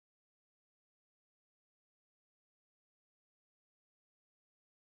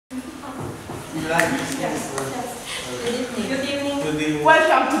Yes. Good evening. Good evening.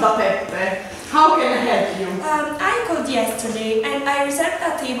 Welcome to the Peppe. How can I help you? I called yesterday and I reserved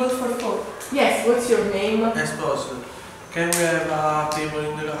a table for 4. Yes, what's your name? Esposo. Can we have a table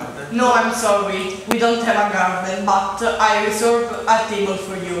in the garden? No, I'm sorry. We don't have a garden, but I reserve a table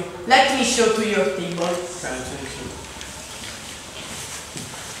for you. Let me show to your table. Okay, thank you.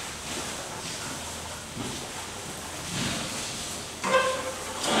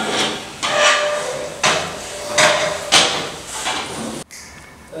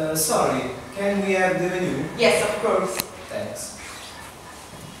 Sorry, can we have the menu? Yes, of course. Thanks.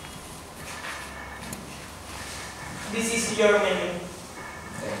 This is your menu.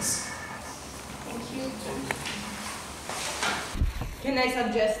 Thanks. Thank you. Can I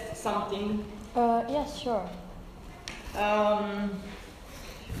suggest something? Yes, sure.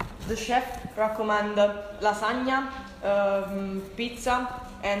 The chef recommend lasagna, pizza,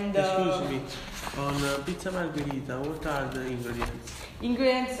 and Excuse me. On pizza margherita, what are the ingredients?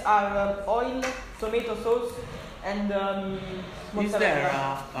 ingredients are oil, tomato sauce, and Is there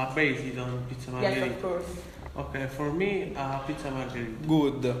a basis on pizza margherita? Yes, of course. Okay, for me, pizza margherita.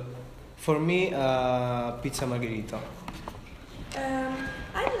 Good. For me, pizza margherita.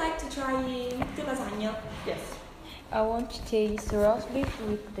 I'd like to try the lasagna. Yes. I want to taste roast beef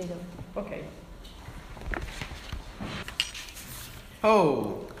with potato. Okay.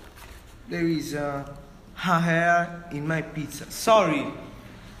 Oh, there is a hair in my pizza. Sorry,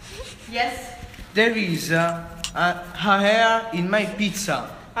 Yes, there is a hair in my pizza.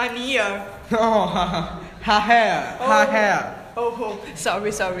 I'm here. No, hair, hair. Oh,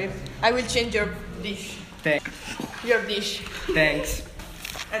 sorry. I will change your dish. Your dish. Thanks.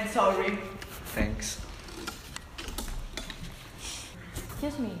 And sorry. Thanks.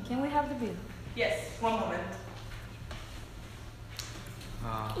 Excuse me, can we have the bill? Yes, one moment.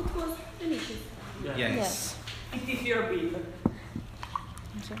 It was delicious. Yes. It is your bill.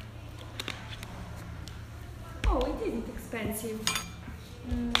 Oh, it isn't expensive.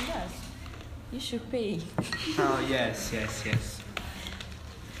 Yes. You should pay. Oh, yes.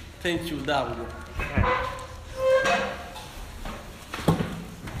 Thank you, Davide.